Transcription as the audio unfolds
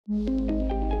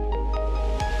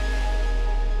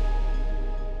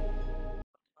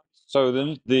So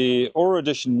the Aura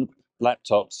Edition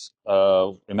laptops,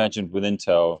 imagined with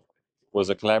Intel, was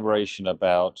a collaboration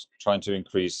about trying to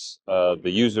increase the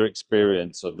user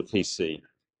experience of the PC,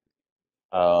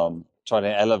 trying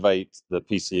to elevate the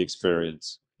PC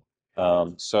experience.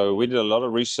 So we did a lot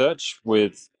of research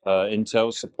with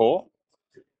Intel support.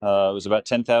 It was about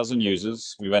 10,000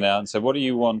 users. We went out and said, "What do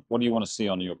you want? What do you want to see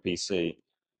on your PC?"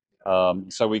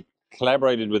 So we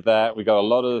collaborated with that. We got a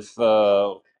lot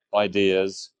of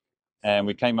ideas, and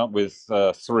we came up with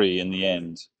three in the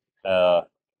end.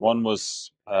 One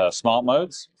was smart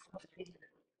modes,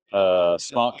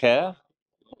 smart care,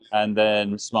 and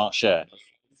then smart share.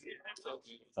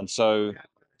 And so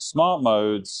smart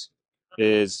modes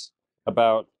is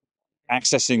about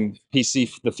accessing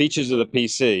the features of the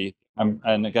PC,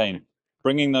 and again,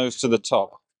 bringing those to the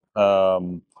top,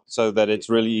 so that it's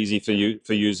really easy for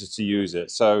users to use it.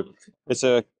 So it's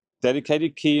a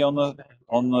dedicated key on the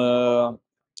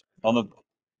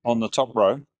top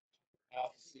row,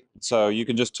 so you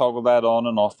can just toggle that on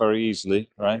and off very easily,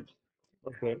 right?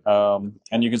 Okay.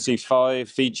 And you can see 5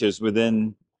 features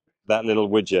within that little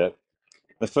widget.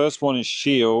 The first one is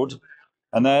Shield,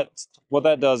 and what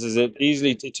that does is it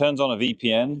turns on a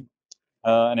VPN,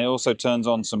 and it also turns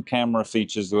on some camera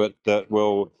features that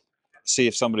will see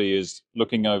if somebody is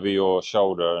looking over your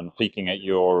shoulder and peeking at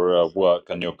your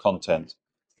work and your content.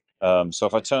 So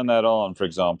if I turn that on, for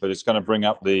example, it's going to bring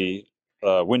up the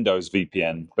Windows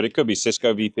VPN, but it could be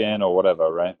Cisco VPN or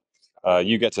whatever, right?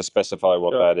 You get to specify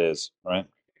what that is, right?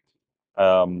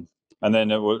 And then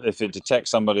if it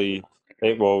detects somebody,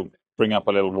 it will bring up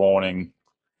a little warning,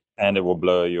 and it will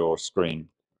blur your screen.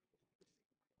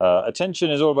 Attention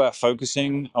is all about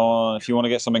focusing on if you want to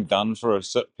get something done for a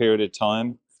certain period of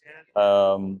time. I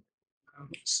don't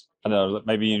know,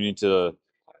 maybe you need to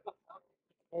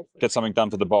get something done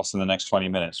for the boss in the next 20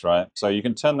 minutes, right? So you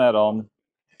can turn that on,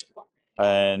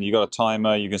 and you got a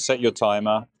timer. You can set your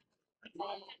timer.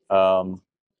 But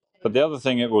the other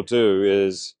thing it will do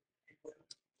is,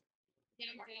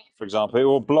 for example, it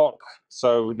will block.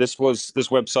 So this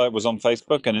website was on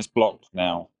Facebook, and it's blocked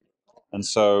now. And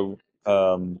so,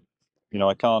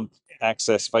 I can't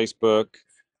access Facebook.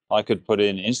 I could put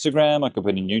in Instagram, I could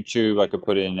put in YouTube, I could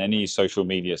put in any social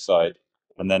media site,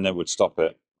 and then it would stop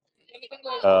it.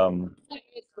 And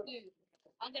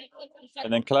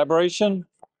then collaboration,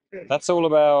 that's all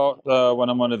about when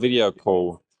I'm on a video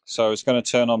call. So it's going to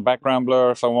turn on background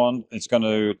blur if I want. It's going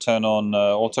to turn on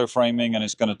auto framing, and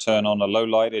it's going to turn on a low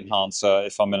light enhancer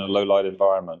if I'm in a low light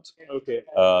environment. Okay.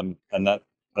 And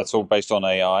that's all based on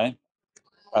AI.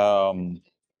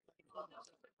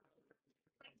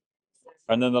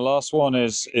 And then the last one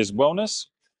is wellness.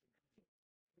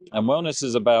 And wellness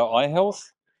is about eye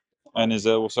health and is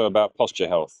also about posture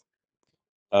health.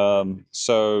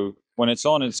 So when it's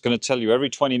on, it's going to tell you every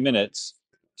 20 minutes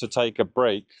to take a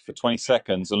break for 20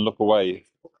 seconds and look away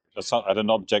at an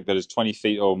object that is 20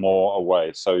 feet or more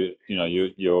away. So,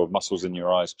 your muscles in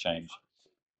your eyes change.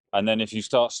 And then if you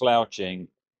start slouching,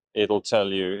 it'll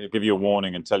give you a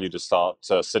warning and tell you to start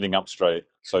sitting up straight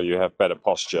so you have better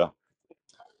posture.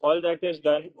 All that is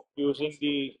done using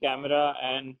the camera,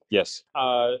 and yes.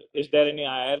 Is there any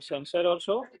IR sensor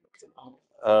also?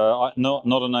 Not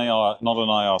an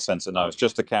IR sensor. No, it's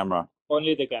just a camera.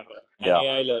 Only the camera. And yeah.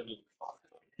 AI learning.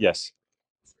 Yes.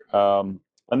 And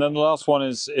then the last one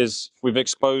is we've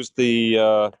exposed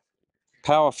the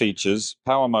power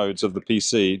modes of the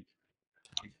PC,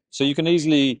 so you can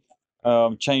easily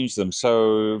change them.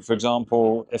 So, for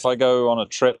example, if I go on a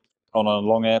trip on a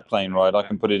long airplane ride, I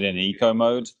can put it in eco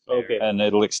mode, Okay. and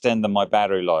it'll extend my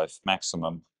battery life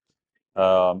maximum.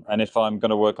 And if I'm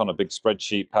going to work on a big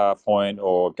spreadsheet, PowerPoint,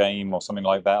 or game or something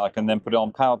like that, I can then put it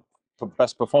on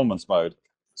best performance mode,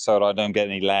 so that I don't get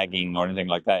any lagging or anything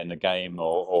like that in the game,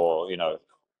 or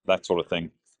that sort of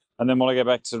thing. And then when I get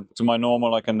back to my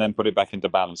normal, I can then put it back into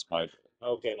balance mode.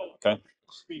 Okay. Okay.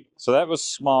 So that was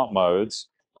smart modes.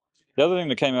 The other thing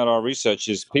that came out of our research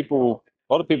is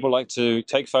a lot of people like to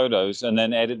take photos and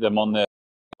then edit them on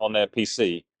their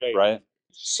PC, right?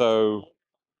 So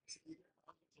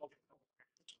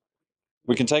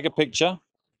we can take a picture.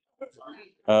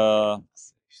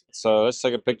 So let's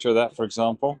take a picture of that, for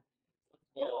example.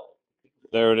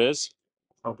 There it is.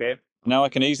 Okay. Now I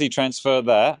can easily transfer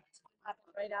that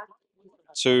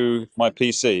to my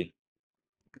PC.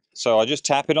 So I just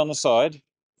tap it on the side,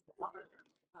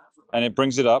 and it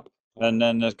brings it up. And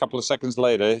then a couple of seconds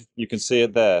later, you can see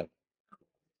it there.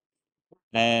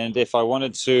 And if I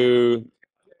wanted to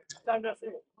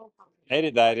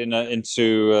edit that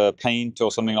into Paint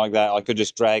or something like that, I could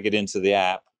just drag it into the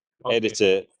app, edit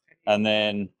it, and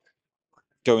then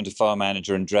go into File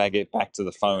Manager and drag it back to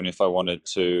the phone if I wanted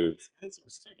to,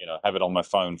 have it on my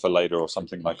phone for later or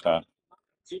something like that.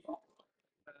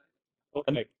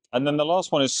 Okay. And then the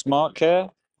last one is Smart Care,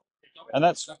 and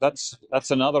that's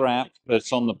another app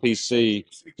that's on the PC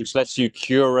which lets you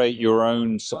curate your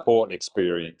own support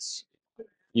experience.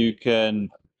 You can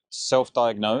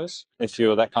self-diagnose if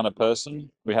you're that kind of person.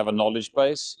 We have a knowledge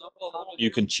base. You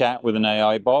can chat with an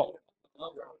AI bot.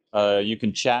 You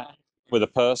can chat with a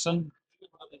person,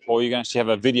 or you can actually have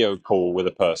a video call with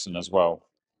a person as well.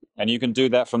 And you can do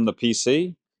that from the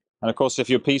PC. And of course, if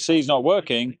your PC is not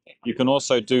working, you can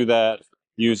also do that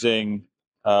using.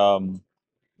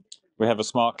 We have a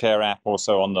Smart Care app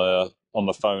also on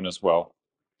the phone as well.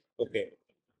 Okay.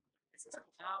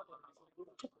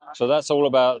 So that's all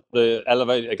about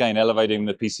elevating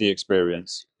the PC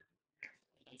experience.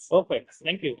 Perfect.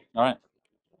 Thank you. All right.